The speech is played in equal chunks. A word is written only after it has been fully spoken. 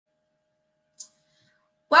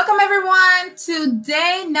Welcome everyone to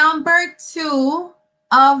day number 2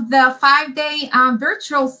 of the 5-day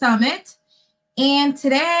virtual summit. And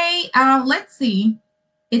today, let's see,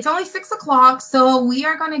 it's only 6 o'clock, so we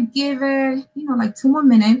are going to give it, like 2 more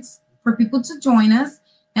minutes for people to join us.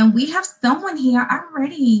 And we have someone here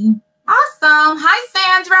already. Awesome. Hi,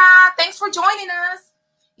 Sandra. Thanks for joining us.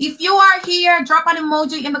 If you are here, drop an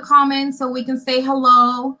emoji in the comments so we can say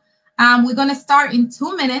hello. We're going to start in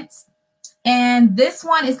 2 minutes. And this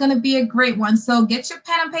one is going to be a great one. So get your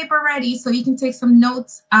pen and paper ready so you can take some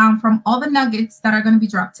notes from all the nuggets that are going to be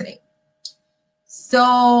dropped today.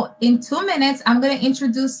 So in 2 minutes, I'm going to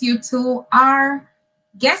introduce you to our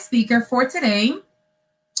guest speaker for today.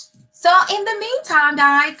 So in the meantime,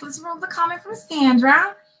 guys, let's roll the comment from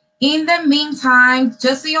Sandra. In the meantime,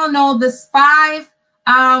 just so you'll know, this 5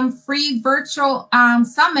 free virtual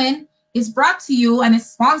summit is brought to you and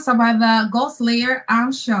is sponsored by the Goal Slayer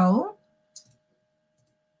show.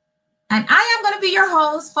 And I am going to be your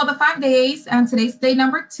host for the 5 days. And today's day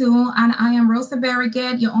number 2. And I am Rosa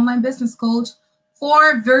Barrigade, your online business coach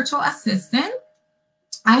for virtual assistant.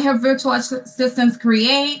 I have virtual assistants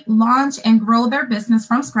create, launch, and grow their business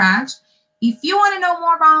from scratch. If you want to know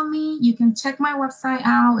more about me, you can check my website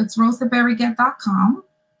out. It's rosabarrigade.com.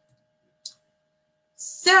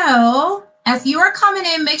 So as you are coming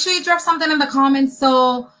in, make sure you drop something in the comments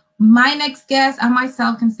so my next guest and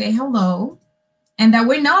myself can say hello. And that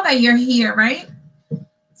we know that you're here, right?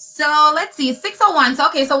 So let's see, 6:01. So,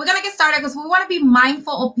 okay, so we're going to get started because we want to be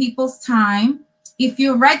mindful of people's time. If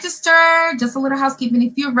you register, just a little housekeeping,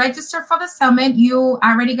 if you register for the summit, you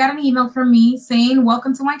already got an email from me saying,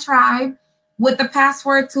 welcome to my tribe with the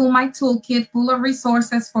password to my toolkit full of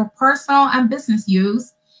resources for personal and business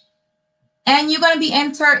use. And you're going to be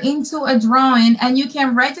entered into a drawing and you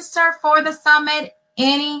can register for the summit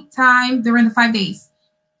anytime during the 5 days.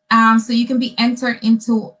 So you can be entered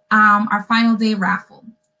into our final day raffle.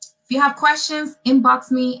 If you have questions,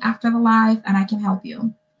 inbox me after the live and I can help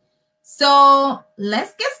you. So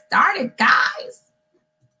let's get started, guys.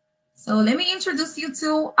 So let me introduce you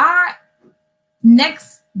to our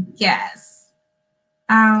next guest.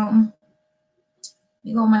 Let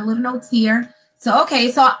me go my little notes here. So,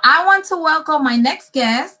 okay, so I want to welcome my next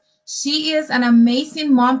guest. She is an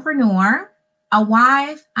amazing mompreneur, a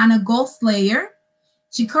wife, and a goal slayer.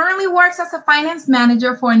 She currently works as a finance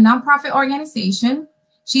manager for a nonprofit organization.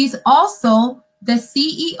 She's also the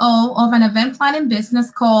CEO of an event planning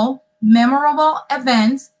business called Memorable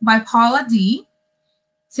Events by Paula D.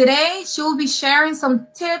 Today, she will be sharing some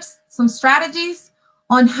tips, some strategies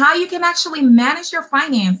on how you can actually manage your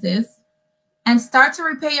finances and start to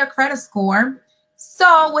repay your credit score.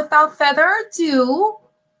 So without further ado,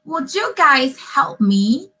 would you guys help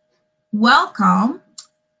me welcome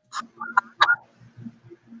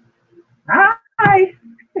Hi. Hi,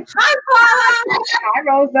 Paula. Hi,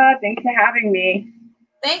 Rosa. Thanks for having me.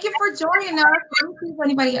 Thank you for joining us. Let me see if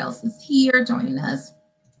anybody else is here joining us.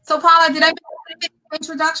 So, Paula, did I make an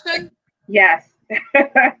introduction? Yes.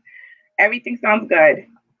 Everything sounds good.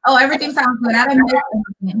 Oh, everything sounds good. I didn't miss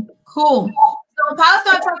anything. Cool. So, Paula's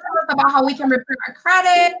going to talk to us about how we can repair our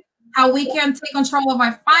credit, how we can take control of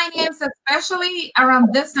our finances, especially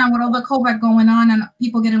around this time with all the COVID going on and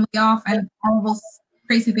people getting laid off and all those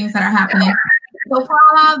crazy things that are happening. So,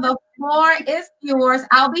 Paula, the floor is yours.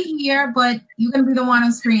 I'll be here, but you're going to be the one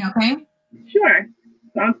on screen, okay? Sure.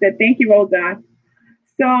 Sounds good. Thank you, Rosa.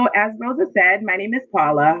 So, as Rosa said, my name is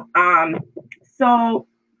Paula. So,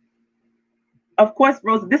 of course,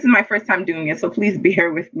 Rosa, this is my first time doing it, so please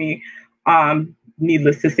bear with me.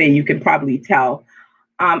 Needless to say, you can probably tell.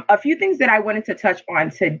 A few things that I wanted to touch on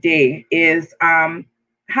today is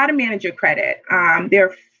how to manage your credit. There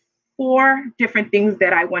are 4 different things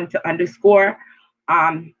that I want to underscore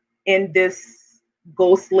in this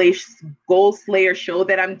Goal Slayer show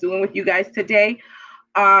that I'm doing with you guys today.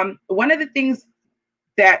 One of the things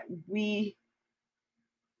that we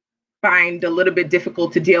find a little bit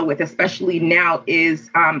difficult to deal with, especially now, is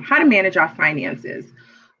how to manage our finances.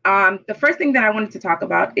 The first thing that I wanted to talk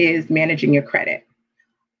about is managing your credit.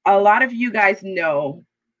 A lot of you guys know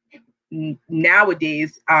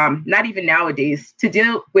nowadays, not even nowadays, to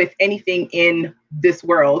deal with anything in this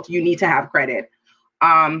world, you need to have credit.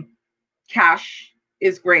 Cash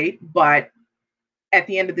is great, but at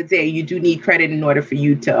the end of the day, you do need credit in order for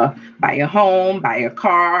you to buy a home, buy a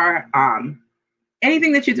car,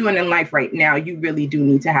 anything that you're doing in life right now, you really do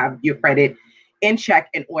need to have your credit in check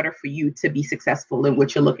in order for you to be successful in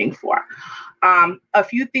what you're looking for. A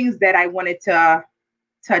few things that I wanted to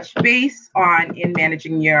touch base on in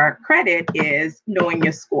managing your credit is knowing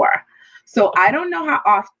your score. So I don't know how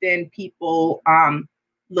often people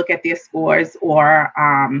look at their scores, or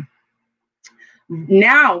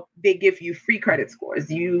now they give you free credit scores.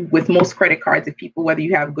 You, with most credit cards, if people, whether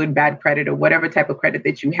you have good, bad credit or whatever type of credit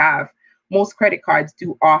that you have, most credit cards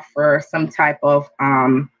do offer some type of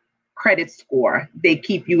credit score. They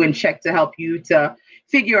keep you in check to help you to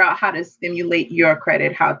figure out how to stimulate your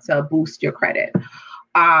credit, how to boost your credit.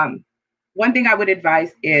 One thing I would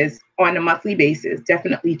advise is on a monthly basis,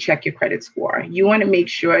 definitely check your credit score. You want to make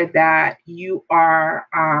sure that you are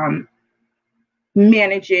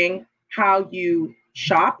managing how you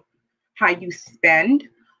shop, how you spend,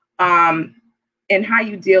 and how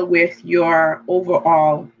you deal with your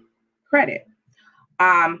overall credit.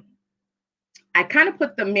 I kind of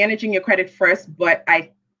put the managing your credit first, but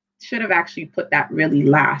I should have actually put that really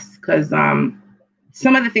last, because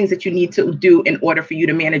some of the things that you need to do in order for you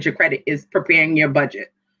to manage your credit is preparing your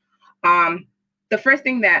budget. The first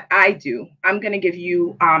thing that I do, I'm going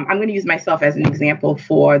to use myself as an example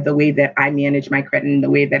for the way that I manage my credit and the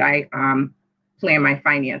way that I plan my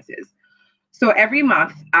finances. So every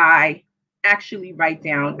month I actually write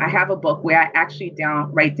down, I have a book where I actually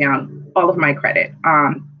write down all of my credit,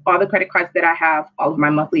 all the credit cards that I have, all of my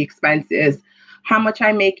monthly expenses, how much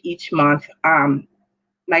I make each month.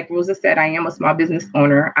 Like Rosa said, I am a small business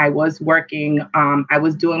owner. I was working, I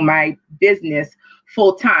was doing my business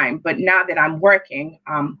full time, but now that I'm working,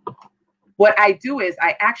 what I do is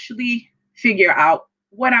I actually figure out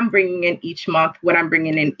what I'm bringing in each month, what I'm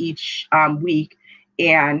bringing in each week,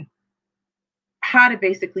 and how to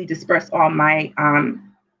basically disperse all my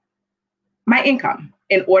my income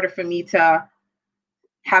in order for me to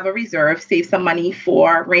have a reserve, save some money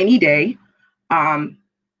for rainy day,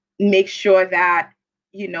 make sure that,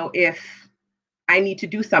 you know, if I need to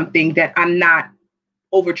do something, that I'm not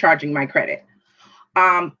overcharging my credit.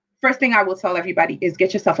 First thing I will tell everybody is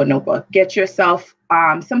get yourself a notebook, get yourself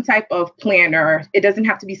some type of planner. It doesn't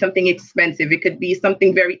have to be something expensive. It could be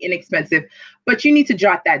something very inexpensive, but you need to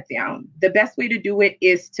jot that down. The best way to do it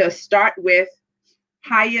is to start with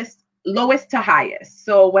lowest to highest.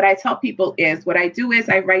 So what I tell people is, what I do is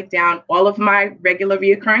I write down all of my regular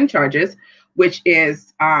reoccurring charges, which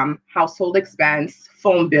is household expense,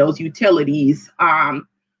 phone bills, utilities,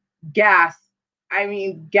 gas. I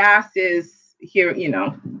mean, gas is here, you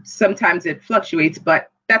know, sometimes it fluctuates,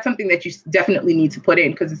 but that's something that you definitely need to put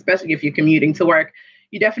in, because especially if you're commuting to work,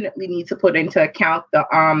 you definitely need to put into account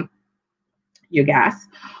the your gas.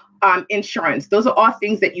 Insurance. Those are all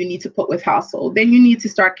things that you need to put with household. Then you need to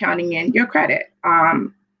start counting in your credit,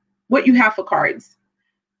 what you have for cards.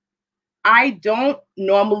 I don't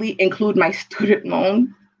normally include my student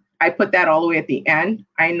loan. I put that all the way at the end.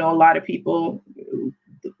 I know a lot of people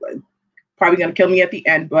probably going to kill me at the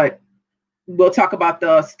end, but we'll talk about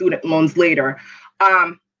the student loans later.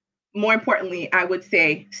 More importantly, I would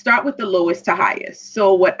say start with the lowest to highest.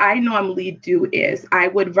 So what I normally do is I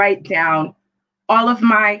would write down all of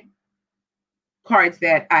my cards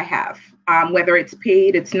that I have, whether it's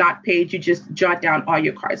paid, it's not paid, you just jot down all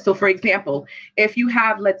your cards. So for example, if you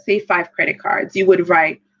have, let's say, 5 credit cards, you would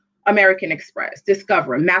write American Express,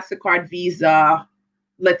 Discover, MasterCard, Visa.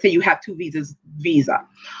 Let's say you have 2 visas, Visa.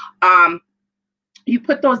 You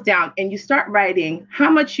put those down and you start writing how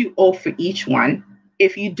much you owe for each one.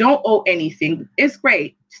 If you don't owe anything, it's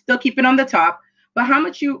great. Still keep it on the top, but how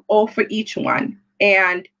much you owe for each one.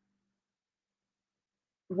 And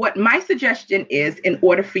what my suggestion is, in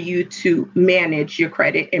order for you to manage your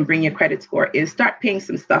credit and bring your credit score, is start paying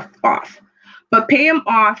some stuff off. But pay them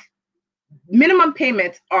off. Minimum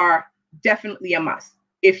payments are definitely a must.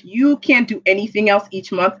 If you can't do anything else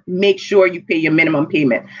each month, make sure you pay your minimum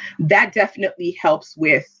payment. That definitely helps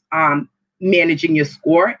with managing your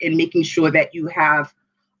score and making sure that you have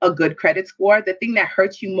a good credit score. The thing that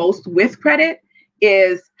hurts you most with credit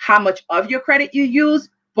is how much of your credit you use.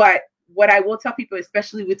 But what I will tell people,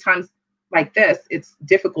 especially with times like this, it's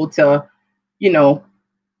difficult to, you know,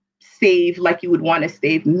 save like you would want to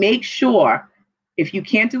save. Make sure, if you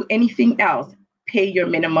can't do anything else, pay your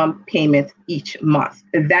minimum payments each month.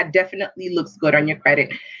 That definitely looks good on your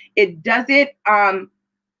credit. It doesn't,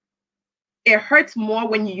 it hurts more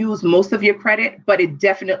when you use most of your credit, but it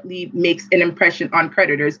definitely makes an impression on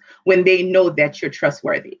creditors when they know that you're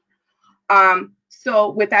trustworthy. So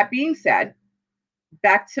with that being said,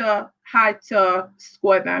 back to how to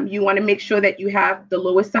score them. You want to make sure that you have the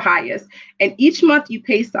lowest to highest, and each month you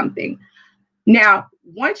pay something. Now,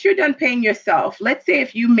 once you're done paying yourself, let's say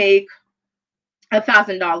if you make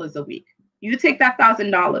 $1,000 a week, you take that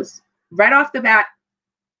 $1,000 right off the bat,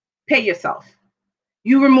 pay yourself.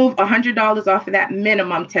 You remove $100 off of that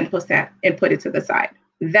minimum 10% and put it to the side.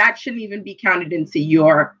 That shouldn't even be counted into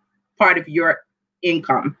your part of your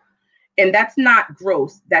income. And that's not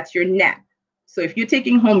gross, that's your net. So if you're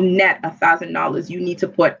taking home net $1,000, you need to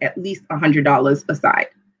put at least $100 aside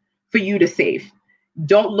for you to save.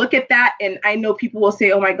 Don't look at that. And I know people will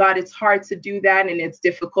say, oh my God, it's hard to do that and it's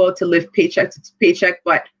difficult to live paycheck to paycheck.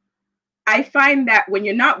 But I find that when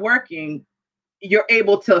you're not working, you're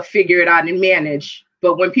able to figure it out and manage.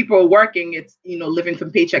 But when people are working, it's, living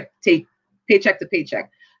from paycheck to paycheck.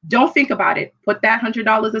 Don't think about it. Put that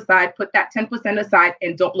 $100 aside, put that 10% aside,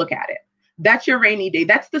 and don't look at it. That's your rainy day.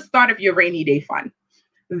 That's the start of your rainy day fund.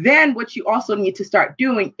 Then what you also need to start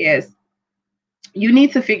doing is you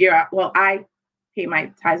need to figure out, well, I pay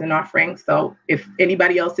my tithes and offerings. So if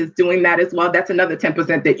anybody else is doing that as well, that's another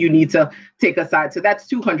 10% that you need to take aside. So that's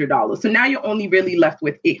 $200. So now you're only really left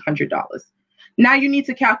with $800. Now you need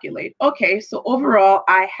to calculate, okay, so overall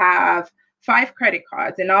I have 5 credit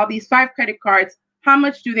cards, and all these 5 credit cards, how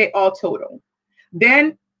much do they all total?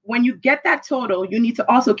 Then when you get that total, you need to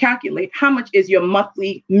also calculate how much is your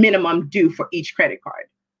monthly minimum due for each credit card.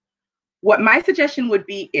 What my suggestion would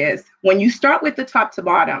be is when you start with the top to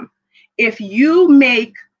bottom, if you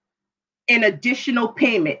make an additional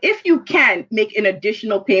payment, if you can make an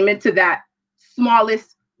additional payment to that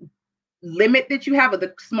smallest limit that you have, or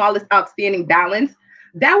the smallest outstanding balance,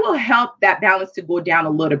 that will help that balance to go down a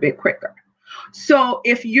little bit quicker. So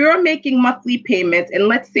if you're making monthly payments, and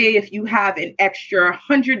let's say if you have an extra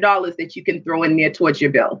 $100 that you can throw in there towards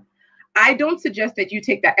your bill, I don't suggest that you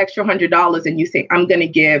take that extra $100 and you say, I'm going to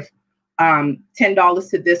give $10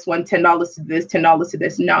 to this one, $10 to this, $10 to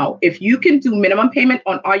this. No, if you can do minimum payment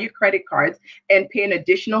on all your credit cards and pay an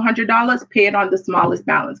additional $100, pay it on the smallest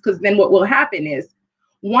balance. Because then what will happen is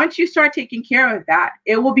once you start taking care of that,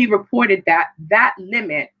 it will be reported that that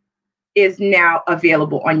limit is now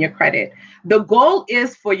available on your credit. The goal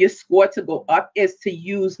is for your score to go up is to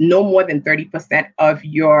use no more than 30% of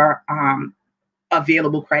your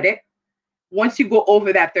available credit. Once you go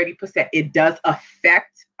over that 30%, it does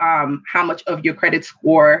affect how much of your credit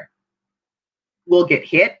score will get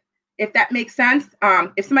hit, if that makes sense.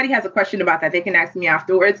 If somebody has a question about that, they can ask me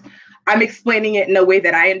afterwards. I'm explaining it in a way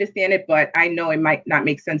that I understand it, but I know it might not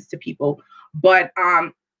make sense to people. But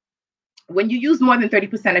when you use more than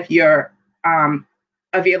 30% of your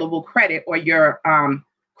available credit or your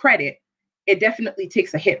credit, it definitely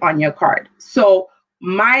takes a hit on your card. So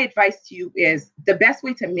my advice to you is the best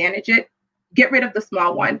way to manage it, get rid of the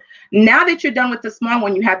small one. Now that you're done with the small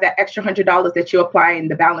one, you have that extra $100 that you apply and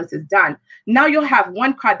the balance is done. Now you'll have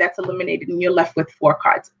one card that's eliminated and you're left with 4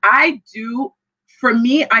 cards. For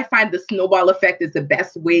me, I find the snowball effect is the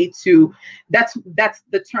best way to, that's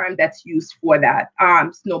the term that's used for that.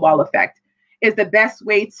 Snowball effect is the best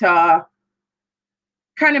way to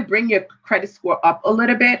kind of bring your credit score up a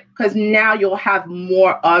little bit, because now you'll have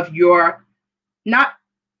more of your not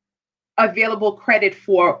available credit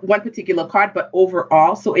for one particular card, but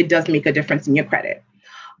overall, so it does make a difference in your credit.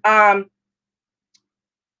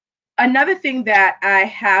 Another thing that I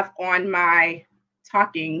have on my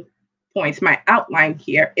talking points, my outline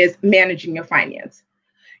here, is managing your finance.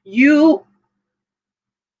 There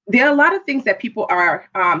are a lot of things that people are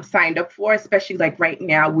signed up for, especially like right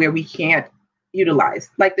now where we can't utilize,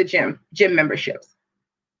 like the gym memberships.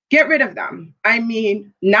 Get rid of them. I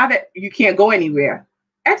mean, now that you can't go anywhere,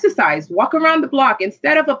 exercise, walk around the block.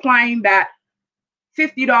 Instead of applying that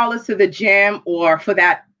 $50 to the gym or for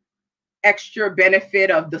that extra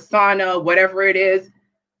benefit of the sauna, whatever it is,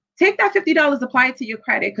 take that $50, apply it to your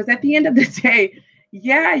credit. Because at the end of the day,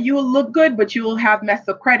 yeah, you'll look good, but you'll have messed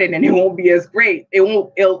up credit and it won't be as great.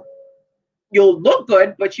 You'll look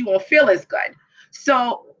good, but you won't feel as good.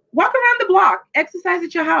 So walk around the block, exercise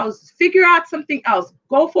at your house, figure out something else,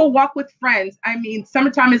 go for a walk with friends. I mean,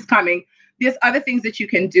 summertime is coming. There's other things that you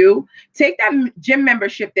can do. Take that gym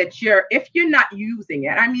membership if you're not using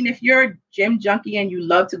it. I mean, if you're a gym junkie and you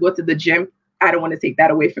love to go to the gym, I don't want to take that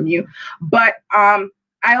away from you. But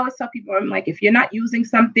I always tell people, I'm like, if you're not using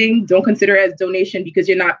something, don't consider it as donation because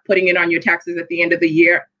you're not putting it on your taxes at the end of the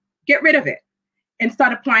year. Get rid of it and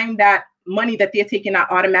start applying that money that they're taking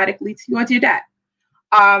out automatically towards your debt.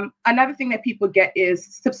 Another thing that people get is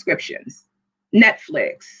subscriptions,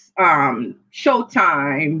 Netflix,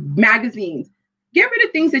 Showtime, magazines. Get rid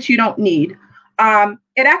of things that you don't need.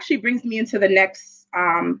 It actually brings me into the next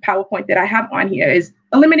PowerPoint that I have on here is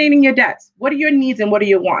eliminating your debts. What are your needs and what are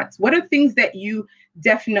your wants? What are things that you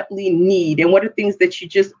definitely need and what are things that you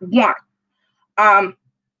just want?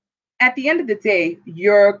 At the end of the day,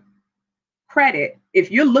 your credit,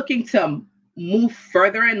 if you're looking to move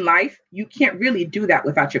further in life, you can't really do that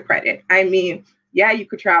without your credit. I mean, yeah, you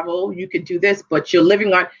could travel, you could do this, but you're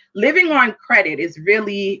living on credit is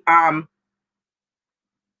really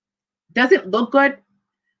doesn't look good,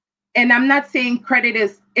 and I'm not saying credit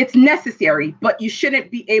it's necessary, but you shouldn't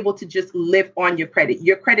be able to just live on your credit.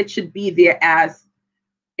 Your credit should be there as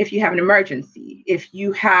if you have an emergency, if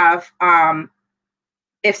you have,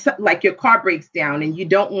 like your car breaks down and you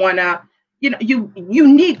don't want to, you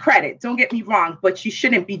need credit. Don't get me wrong, but you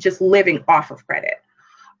shouldn't be just living off of credit.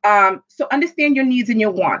 So understand your needs and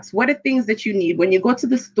your wants. What are things that you need when you go to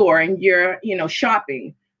the store and you're,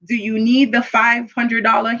 shopping? Do you need the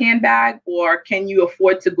 $500 handbag, or can you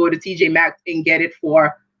afford to go to TJ Maxx and get it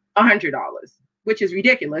for $100, which is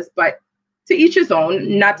ridiculous, but to each his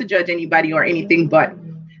own, not to judge anybody or anything, but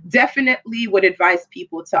definitely would advise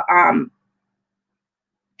people to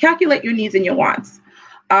calculate your needs and your wants.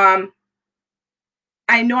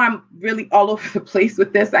 I know I'm really all over the place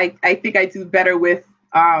with this. I think I do better with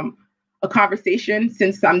a conversation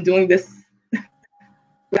since I'm doing this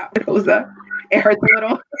with Rosa. It hurts a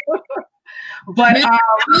little. But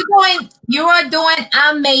you are doing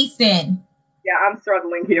amazing. Yeah, I'm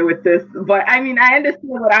struggling here with this. But I mean, I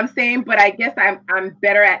understand what I'm saying, but I guess I'm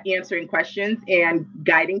better at answering questions and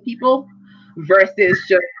guiding people versus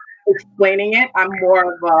just explaining it. I'm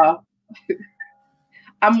more of a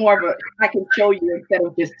I can show you instead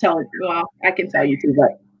of just telling you. Well, I can tell you too,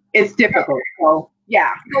 but it's difficult. So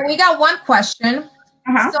yeah. So we got one question.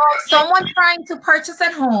 So someone trying to purchase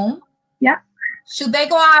at home. Yeah. Should they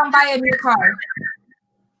go out and buy a new car?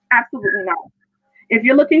 Absolutely not. If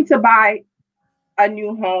you're looking to buy a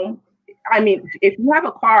new home, I mean, if you have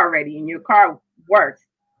a car already and your car works,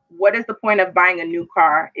 what is the point of buying a new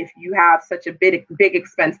car if you have such a big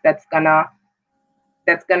expense that's gonna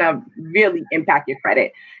really impact your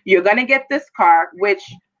credit? You're gonna get this car, which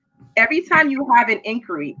every time you have an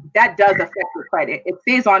inquiry, that does affect your credit. It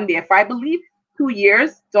says on there, if I believe 2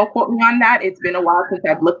 years, don't quote me on that. It's been a while since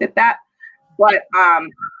I've looked at that. But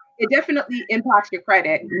it definitely impacts your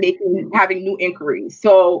credit, having new inquiries.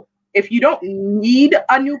 So if you don't need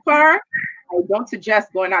a new car, I don't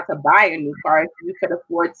suggest going out to buy a new car if you could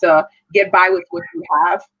afford to get by with what you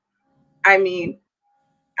have. I mean,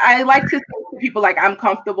 I like to say to people, like, I'm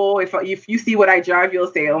comfortable. If you see what I drive,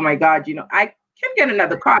 you'll say, oh my God, I can get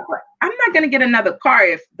another car, but I'm not going to get another car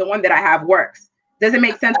if the one that I have works. Doesn't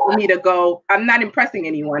make sense for me to go. I'm not impressing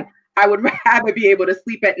anyone. I would rather be able to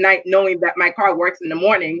sleep at night knowing that my car works in the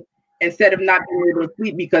morning instead of not being able to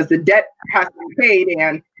sleep because the debt has to be paid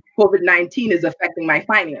and COVID-19 is affecting my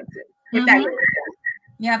finances. If that makes sense.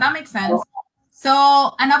 Yeah, that makes sense.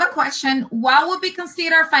 So another question, what would be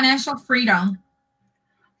considered financial freedom?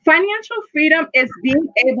 Financial freedom is being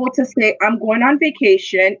able to say, I'm going on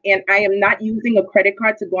vacation and I am not using a credit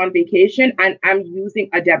card to go on vacation and I'm using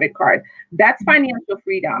a debit card. That's financial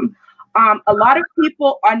freedom. A lot of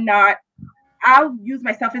people are not. I'll use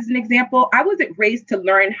myself as an example. I wasn't raised to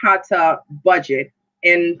learn how to budget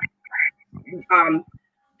and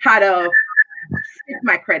how to fix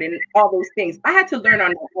my credit and all those things. I had to learn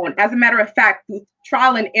on my own. As a matter of fact, through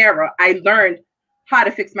trial and error, I learned how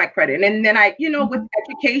to fix my credit. And then with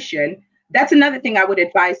education, that's another thing I would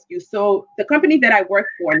advise you. So the company that I work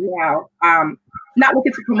for now, not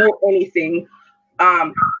looking to promote anything,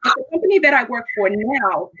 but the company that I work for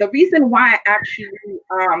now, the reason why I actually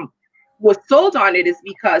was sold on it is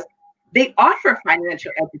because they offer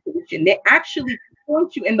financial education. They actually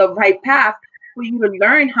point you in the right path for you to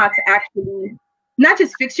learn how to actually not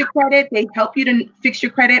just fix your credit. They help you to fix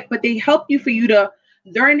your credit, but they help you for you to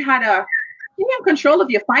learn how to be in control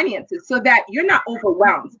of your finances so that you're not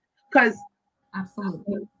overwhelmed. Because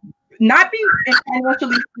absolutely, not being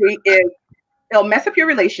financially free it'll mess up your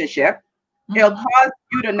relationship. It'll cause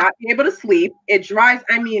you to not be able to sleep. It drives,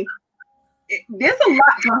 there's a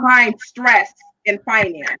lot behind stress in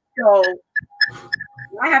finance. So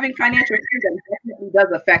not having financial freedom definitely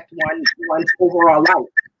does affect one's overall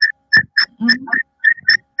life.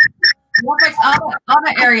 What affects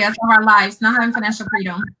other areas of our lives, not having financial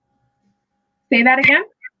freedom? Say that again?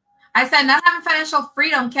 I said not having financial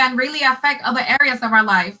freedom can really affect other areas of our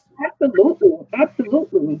life. Absolutely.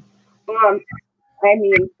 Absolutely.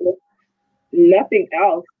 If nothing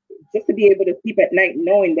else, just to be able to sleep at night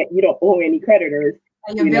knowing that you don't owe any creditors.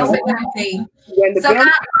 And your bills are getting paid. When the bills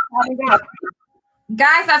are coming up.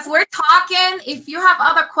 Guys, as we're talking, if you have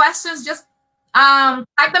other questions, just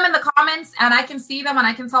type them in the comments and I can see them and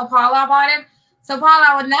I can tell Paula about it. So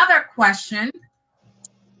Paula, another question.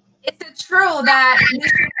 Is it true that we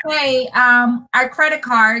should pay our credit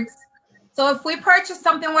cards? So if we purchase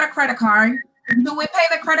something with a credit card, do we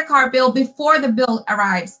pay the credit card bill before the bill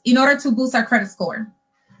arrives in order to boost our credit score?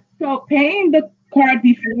 So paying the card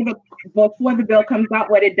before the bill comes out,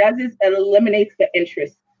 what it does is it eliminates the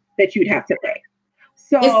interest that you'd have to pay.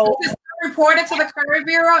 So is this reported to the credit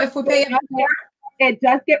bureau if we pay it? it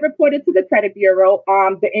does get reported to the credit bureau.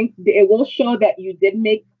 It will show that you did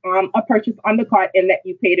make a purchase on the card and that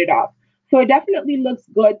you paid it off. So it definitely looks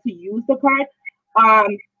good to use the card.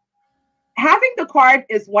 Having the card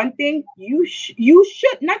is one thing. You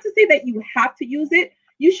should, not to say that you have to use it.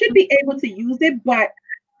 You should be able to use it, but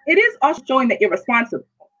it is also showing that you're responsible.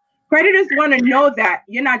 Creditors want to know that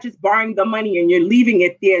you're not just borrowing the money and you're leaving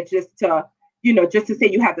it there just to, just to say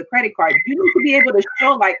you have the credit card. You need to be able to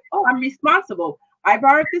show like, oh, I'm responsible. I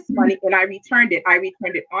borrowed this money and I returned it. I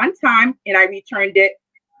returned it on time and I returned it,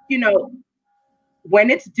 when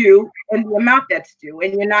it's due and the amount that's due,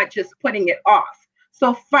 and you're not just putting it off.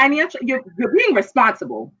 So you're being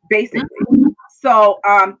responsible, basically. So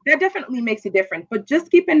that definitely makes a difference. But just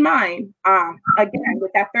keep in mind, again,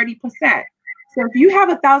 with that 30%. So if you have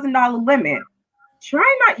 $1,000 limit,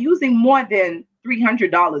 try not using more than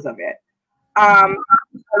 $300 of it. A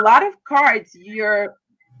lot of cards,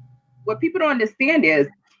 what people don't understand is,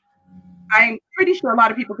 I'm pretty sure a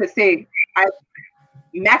lot of people could say, I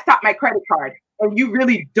maxed out my credit card, and you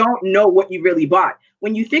really don't know what you really bought.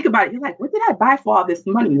 When you think about it, you're like, what did I buy for all this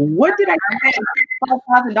money? What did I spend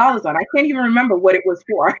 $5,000 on? I can't even remember what it was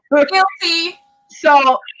for. Guilty.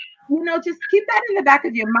 So, just keep that in the back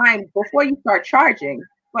of your mind before you start charging.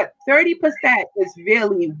 But 30% is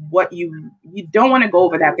really what you don't want to go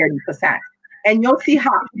over that 30%. And you'll see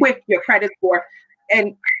how quick your credit score.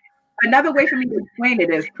 And another way for me to explain it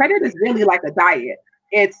is, credit is really like a diet.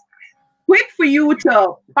 It's quick for you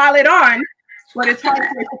to pile it on, but it's hard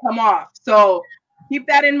for it to come off. So keep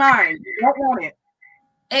that in mind. You don't want it.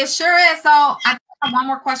 It sure is. So I have one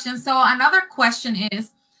more question. So another question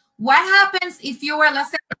is, what happens if you were,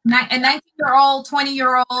 let's say, a 19-year-old,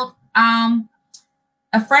 20-year-old,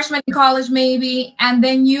 a freshman in college maybe, and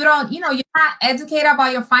then you're not educated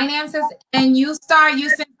about your finances, and you start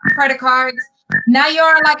using credit cards. Now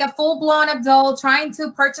you're like a full-blown adult trying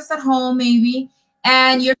to purchase at home maybe,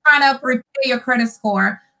 and you're trying to repair your credit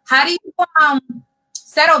score. How do you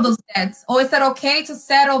settle those debts? Or is it okay to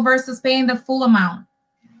settle versus paying the full amount?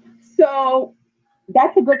 So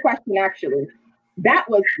that's a good question, actually. That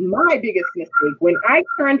was my biggest mistake. When I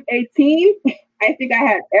turned 18, I think I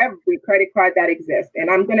had every credit card that exists. And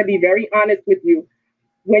I'm going to be very honest with you.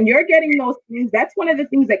 When you're getting those things, that's one of the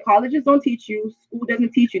things that colleges don't teach you, school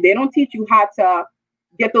doesn't teach you. They don't teach you how to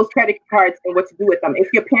get those credit cards and what to do with them.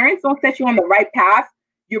 If your parents don't set you on the right path,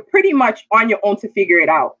 you're pretty much on your own to figure it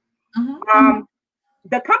out.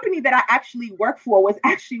 The company that I actually worked for was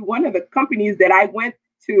actually one of the companies that I went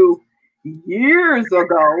to years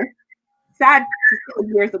ago. Sad to say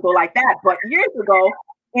years ago like that, but years ago.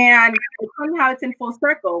 And it's funny how it's in full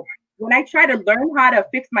circle. When I try to learn how to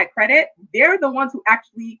fix my credit, they're the ones who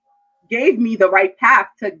actually gave me the right path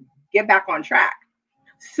to get back on track.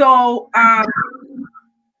 So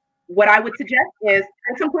what I would suggest is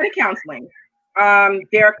get some credit counseling.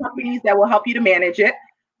 There are companies that will help you to manage it,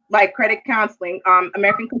 like credit counseling,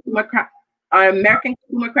 American Consumer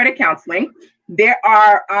Credit Counseling. There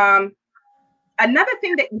are another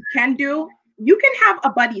thing that you can do. You can have a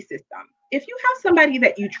buddy system. If you have somebody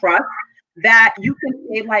that you trust, that you can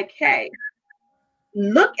say like, hey,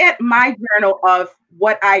 look at my journal of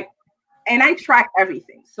and I track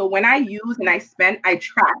everything. So when I use and I spend, I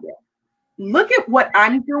track it. Look at what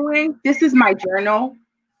I'm doing. This is my journal.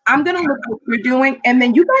 I'm going to look what you're doing. And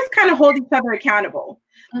then you guys kind of hold each other accountable.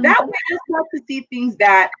 That way you'll start to see things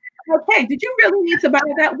that, okay, did you really need to buy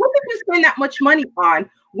that? What did you spend that much money on?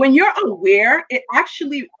 When you're aware, it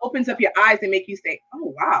actually opens up your eyes and make you say,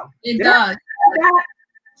 oh, wow. It does.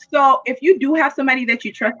 So if you do have somebody that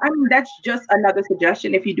you trust, that's just another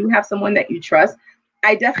suggestion. If you do have someone that you trust,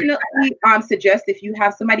 I definitely suggest, if you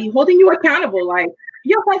have somebody holding you accountable, like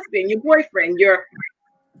your husband, your boyfriend, your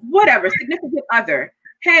whatever, significant other.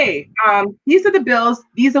 Hey, these are the bills.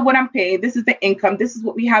 These are what I'm paying. This is the income. This is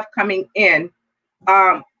what we have coming in.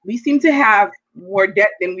 We seem to have more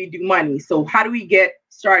debt than we do money. So how do we get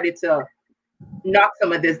started to knock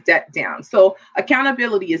some of this debt down? So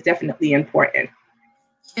accountability is definitely important.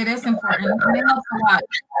 It is important. And it helps a lot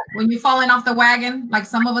when you're falling off the wagon, like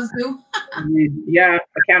some of us do. Yeah,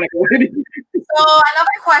 accountability. So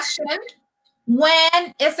another question,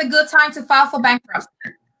 when is a good time to file for bankruptcy?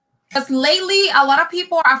 Because lately, a lot of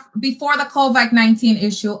people are, before the COVID-19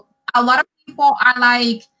 issue, a lot of people are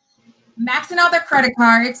like maxing out their credit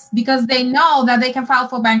cards because they know that they can file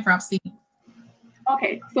for bankruptcy.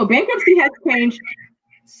 Okay, so bankruptcy has changed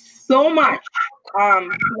so much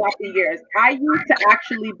throughout the years. I used to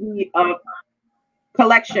actually be a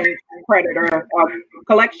collection creditor,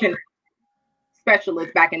 collection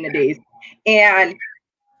specialist back in the days. And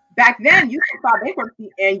Back then, you can file bankruptcy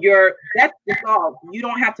and your debt's dissolved. You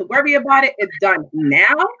don't have to worry about it. It's done.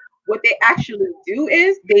 Now, what they actually do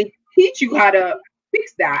is they teach you how to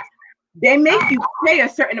fix that. They make you pay a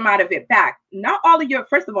certain amount of it back. Not all of your,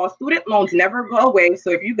 first of all, student loans never go away.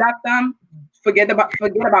 So if you got them, forget about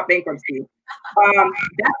bankruptcy.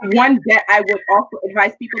 That's one debt I would also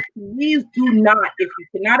advise people. Please do not, if you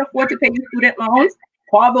cannot afford to pay your student loans,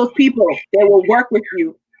 call those people. They will work with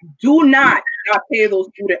you. Do not pay those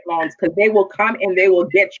student loans, because they will come and they will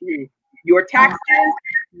get you. Your taxes,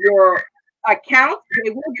 your accounts, they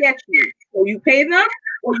will get you. So you pay them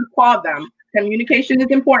or you call them. Communication is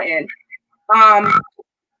important.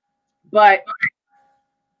 But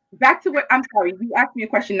back to what, I'm sorry, you asked me a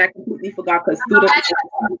question I completely forgot, because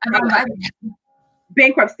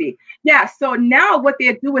bankruptcy. Yeah, so now what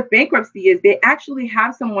they do with bankruptcy is they actually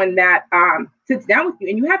have someone that sits down with you,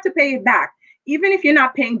 and you have to pay it back. Even if you're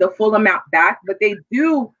not paying the full amount back, but they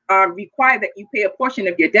do require that you pay a portion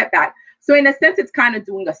of your debt back. So in a sense, it's kind of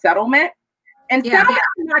doing a settlement. And settlement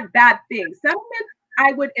is not bad thing. Settlement,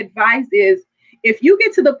 I would advise, is if you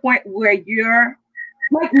get to the point where you're,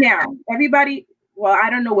 like now, everybody, well,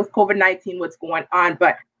 I don't know with COVID-19 what's going on,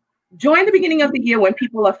 but during the beginning of the year when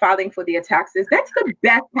people are filing for their taxes, that's the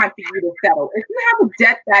best time for you to settle. If you have a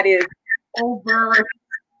debt that is over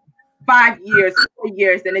 5 years, 4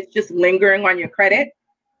 years, and it's just lingering on your credit,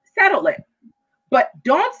 settle it. But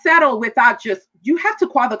don't settle without you have to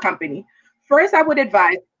call the company. First, I would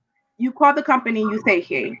advise you call the company, you say,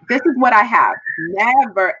 hey, this is what I have.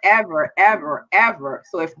 Never, ever, ever, ever.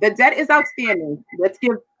 So if the debt is outstanding, let's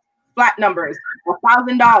give flat numbers,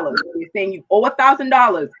 $1,000. You're saying you owe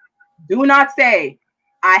 $1,000. Do not say,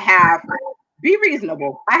 be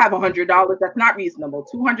reasonable. I have $100. That's not reasonable.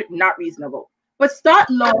 $200, not reasonable. But start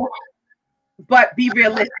low, but be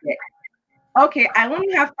realistic. Okay, I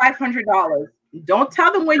only have $500. Don't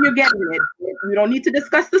tell them where you're getting it. You don't need to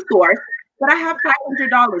discuss the source, but I have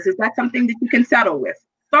 $500. Is that something that you can settle with?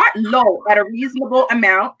 Start low at a reasonable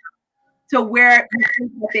amount to where you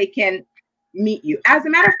think that they can meet you. As a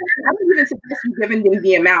matter of fact, I would even suggest you giving them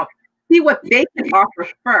the amount. See what they can offer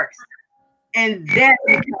first, and then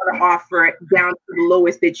you try to offer it down to the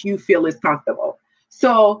lowest that you feel is comfortable.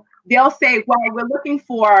 So they'll say, well, we're looking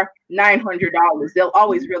for $900. They'll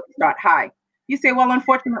always really start high. You say, well,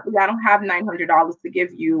 unfortunately, I don't have $900 to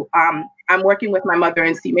give you. I'm working with my mother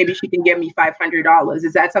and see maybe she can give me $500.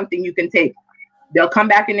 Is that something you can take? They'll come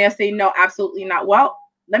back and they'll say, no, absolutely not. Well,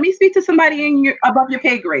 let me speak to somebody above your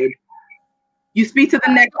pay grade. You speak to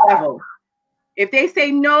the next level. If they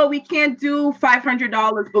say, no, we can't do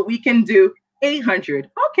 $500, but we can do $800.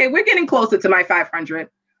 Okay, we're getting closer to my $500.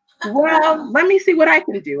 Well, let me see what I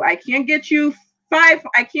can do. I can't get you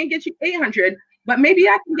 $800, but maybe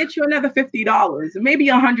I can get you another $50, maybe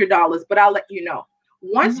 $100, but I'll let you know.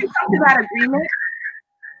 Once you come to that agreement,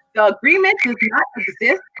 the agreement does not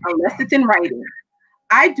exist unless it's in writing.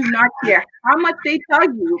 I do not care how much they tell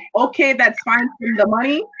you, okay, that's fine for the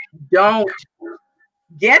money. Don't.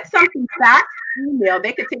 Get something fax, email.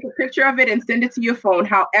 They could take a picture of it and send it to your phone.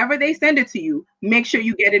 However they send it to you, make sure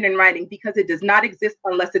you get it in writing, because it does not exist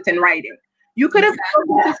unless it's in writing. You could have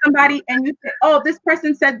spoken to somebody and you say, oh, this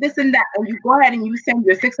person said this and that, and you go ahead and you send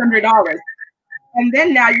your $600. And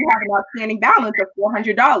then now you have an outstanding balance of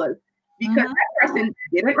 $400 because that person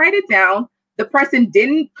didn't write it down. The person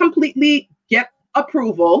didn't completely get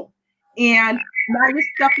approval, and now you're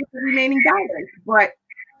stuck with the remaining balance. But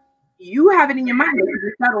you have it in your mind that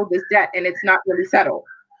you settled this debt and it's not really settled.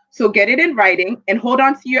 So get it in writing and hold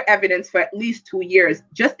on to your evidence for at least 2 years,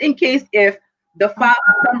 just in case if the file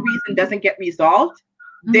for some reason doesn't get resolved,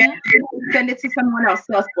 then send it to someone else,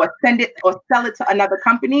 or send it or sell it to another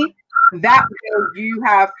company. That way you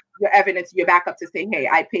have your evidence, your backup to say, hey,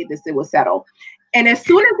 I paid this, it will settle. And as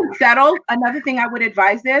soon as it's settled, another thing I would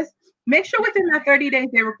advise is make sure within that 30 days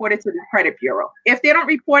they report it to the credit bureau. If they don't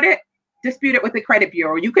report it, dispute it with the credit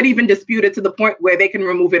bureau. You could even dispute it to the point where they can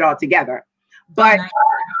remove it altogether. But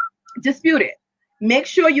dispute it. Make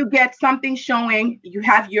sure you get something showing you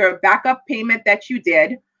have your backup payment that you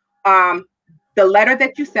did, the letter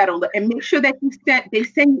that you settled, and make sure that they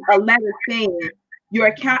send you a letter saying your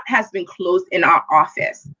account has been closed in our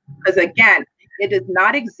office. Because again, it does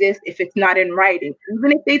not exist if it's not in writing.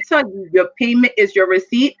 Even if they tell you your payment is your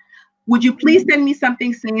receipt, would you please send me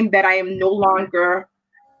something saying that I am no longer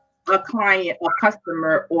a client, a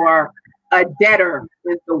customer, or a debtor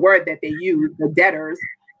is the word that they use, the debtors.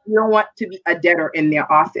 You don't want to be a debtor in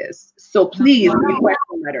their office. So please request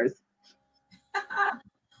letters. Awesome.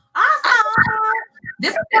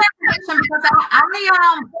 This is good information because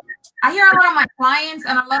I hear a lot of my clients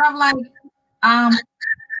and a lot of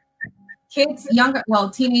kids, younger, well,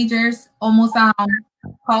 teenagers, almost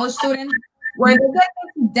college students, where they get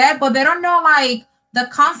into debt, but they don't know like the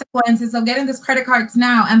consequences of getting these credit cards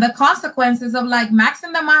now, and the consequences of like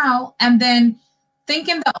maxing them out and then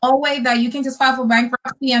thinking the old way that you can just file for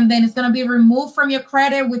bankruptcy and then it's going to be removed from your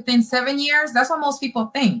credit within 7 years. That's what most people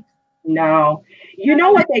think. No, you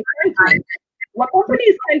know what they can do? What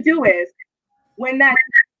companies can do is when that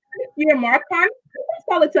year mark comes, they can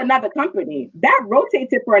sell it to another company. That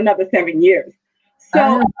rotates it for another 7 years.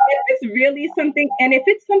 So if it's really something, and if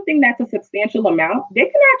it's something that's a substantial amount, they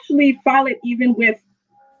can actually file it even with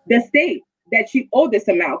the state that you owe this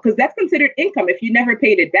amount, because that's considered income. If you never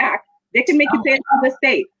paid it back, they can make you pay it to the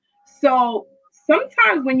state. So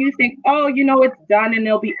sometimes when you think, oh, you know, it's done and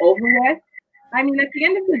it'll be over with, I mean, at the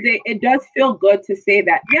end of the day, it does feel good to say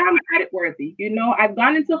that, yeah, I'm credit worthy. You know, I've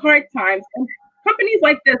gone into hard times, and companies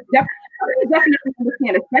like this definitely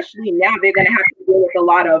understand, especially now they're going to have to deal with a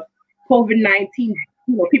lot of COVID-19, you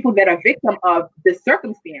know, people that are victim of this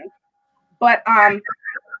circumstance. But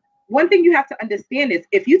one thing you have to understand is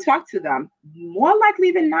if you talk to them, more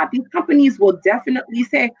likely than not, these companies will definitely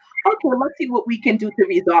say, okay, let's see what we can do to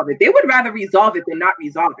resolve it. They would rather resolve it than not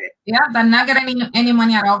resolve it. Yeah, than not get any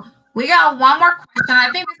money at all. We got one more question.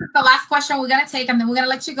 I think this is the last question we're going to take, and then we're going to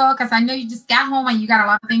let you go because I know you just got home and you got a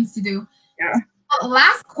lot of things to do. Yeah. So,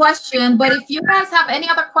 last question, but if you guys have any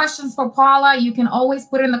other questions for Paula, you can always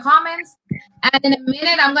put it in the comments. And in a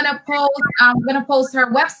minute, I'm going to post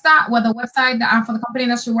her website, well, the website for the company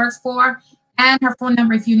that she works for, and her phone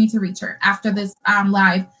number if you need to reach her after this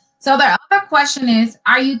live. So the other question is,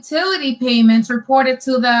 are utility payments reported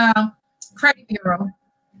to the credit bureau?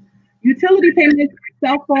 Utility payments,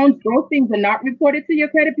 cell phones, those things are not reported to your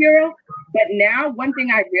credit bureau. But now one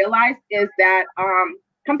thing I realized is that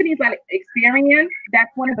companies like Experian,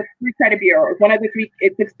 that's one of the 3 credit bureaus. One of the 3,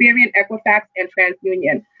 it's Experian, Equifax, and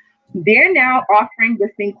TransUnion. They're now offering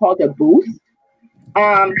this thing called a boost. I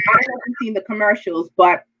don't know if you've seen the commercials,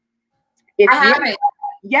 but if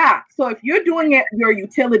yeah, so if you're doing it, your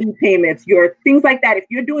utility payments, your things like that, if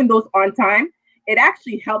you're doing those on time, it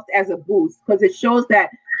actually helps as a boost because it shows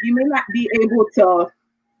that you may not be able to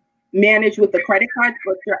manage with the credit cards,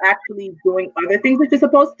 but you're actually doing other things that you're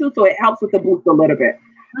supposed to. So it helps with the boost a little bit.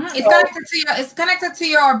 It's connected to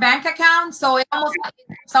your bank account, so it almost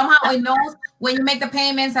somehow it knows when you make the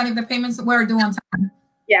payments and if the payments were due on time.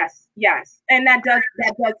 Yes, and that does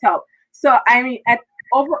help. So I mean,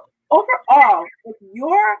 overall,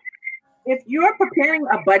 if you're preparing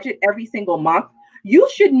a budget every single month, you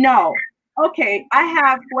should know, okay, I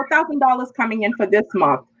have $4,000 coming in for this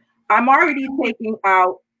month. I'm already taking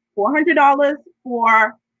out $400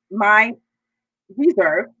 for my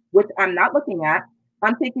reserve, which I'm not looking at.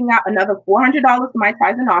 I'm taking out another $400 for my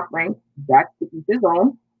tithes and offering. That's to each his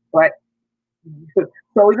own, but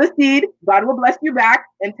sow the seed. God will bless you back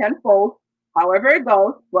in tenfold, however it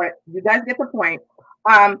goes. But you guys get the point.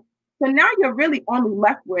 So now you're really only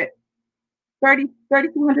left with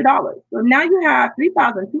 $3,200. So now you have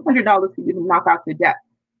 $3,200 for you to knock out your debt.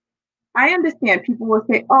 I understand people will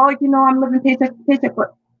say, oh, you know, I'm living paycheck to paycheck,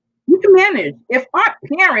 but you can manage. If our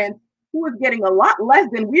parents, who is getting a lot less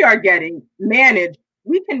than we are getting, manage,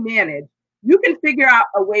 we can manage. You can figure out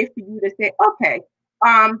a way for you to say, okay,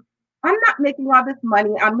 I'm not making all this money.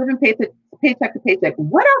 I'm living paycheck to paycheck.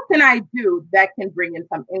 What else can I do that can bring in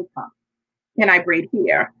some income? Can I braid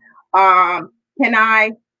hair? Can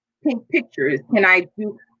I paint pictures? I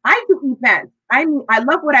do events. I mean, I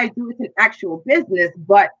love what I do. It's an actual business,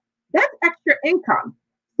 but that's extra income.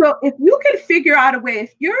 So if you can figure out a way,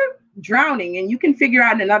 if you're drowning and you can figure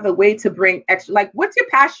out another way to bring extra, like what's your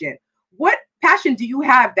passion? What passion do you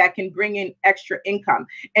have that can bring in extra income?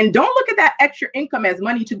 And don't look at that extra income as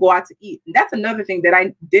money to go out to eat. And that's another thing that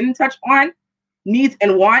I didn't touch on, needs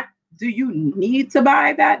and want. Do you need to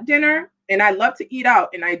buy that dinner? And I love to eat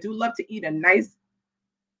out, and I do love to eat a nice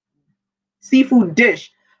seafood dish,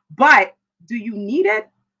 but do you need it?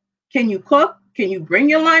 Can you cook? Can you bring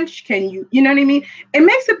your lunch? You know what I mean? It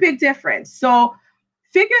makes a big difference. So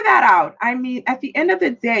figure that out. I mean, at the end of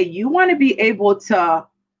the day, you want to be able to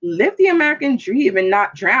live the American dream and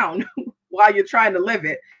not drown while you're trying to live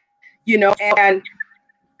it, you know, and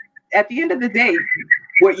at the end of the day,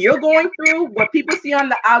 what you're going through, what people see on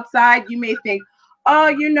the outside, you may think, oh,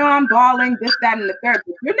 you know, I'm bawling, this, that, and the third.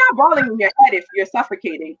 But you're not bawling in your head if you're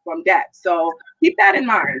suffocating from debt. So keep that in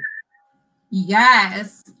mind.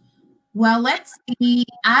 Yes. Well, let's see.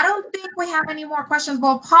 I don't think we have any more questions.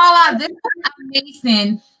 But Paula, this was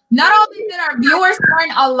amazing. Not only did our viewers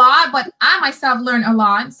learn a lot, but I myself learned a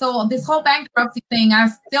lot. So this whole bankruptcy thing, I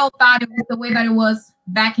still thought it was the way that it was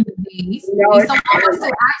back in the days. If someone was to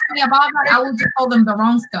ask me about that, I would just tell them the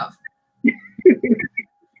wrong stuff.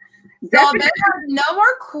 there are no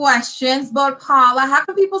more questions, but Paula, how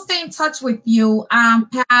can people stay in touch with you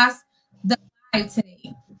past the live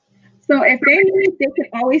today? So if they need, they can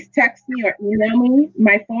always text me or email me.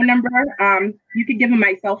 My phone number, you can give them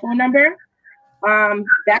my cell phone number.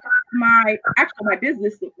 That's my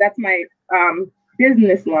business. That's my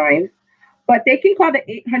business line. But they can call the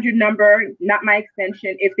 800 number, not my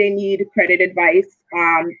extension, if they need credit advice,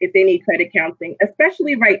 if they need credit counseling,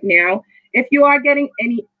 especially right now. If you are getting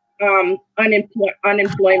any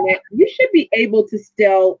unemployment, you should be able to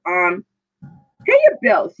still pay your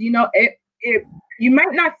bills. You know, if you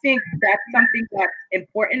might not think that's something that's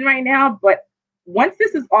important right now, but once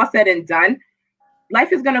this is all said and done,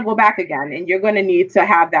 life is going to go back again, and you're going to need to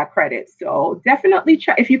have that credit. So definitely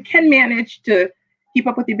try, if you can manage to keep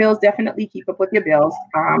up with your bills, definitely keep up with your bills.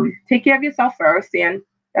 Take care of yourself first, and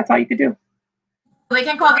that's all you can do. They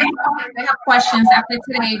can call if they have questions after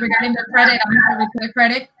today regarding their credit, their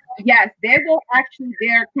credit. Yes, there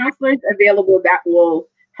are counselors available that will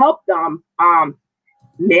help them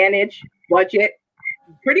manage, budget,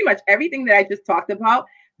 pretty much everything that I just talked about.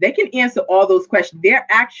 They can answer all those questions. They're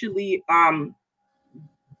actually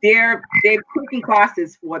they're taking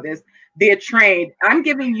classes for this. They're trained. I'm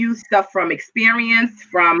giving you stuff from experience,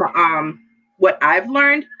 from what I've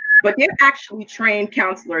learned, but they're actually trained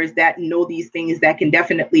counselors that know these things that can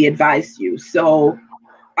definitely advise you. So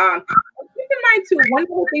keep in mind too, one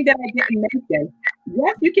other thing that I didn't mention,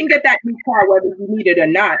 yes, you can get that new car whether you need it or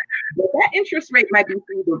not, but that interest rate might be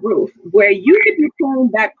through the roof, where you could be paying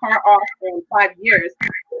that car off in 5 years.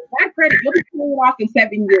 That credit, you'll be paying it off in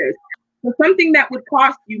 7 years. So something that would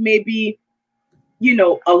cost you maybe, you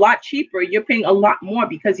know, a lot cheaper, you're paying a lot more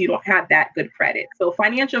because you don't have that good credit. So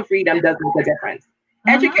financial freedom does make a difference.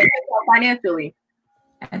 Educate yourself financially.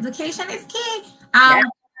 Education is key.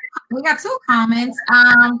 We got 2 comments.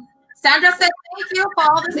 Sandra said, thank you for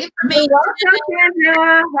all this information. You're welcome,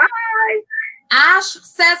 Sandra. Hi. Ash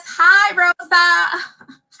says, hi, Rosa.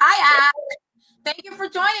 Hi, Ash. Thank you for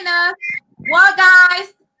joining us. Well,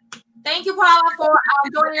 guys, thank you, Paula, for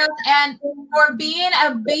joining us and for being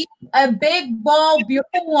a big, bold,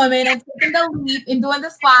 beautiful woman and taking the leap in doing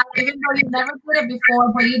this live, even though you never did it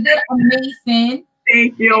before, but you did amazing.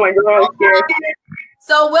 Thank you.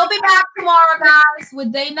 So we'll be back tomorrow, guys,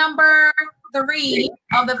 with day number 3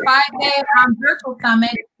 of the 5-day virtual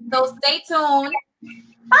summit. So stay tuned.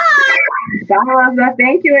 Bye. Bye.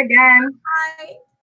 Thank you again. Bye.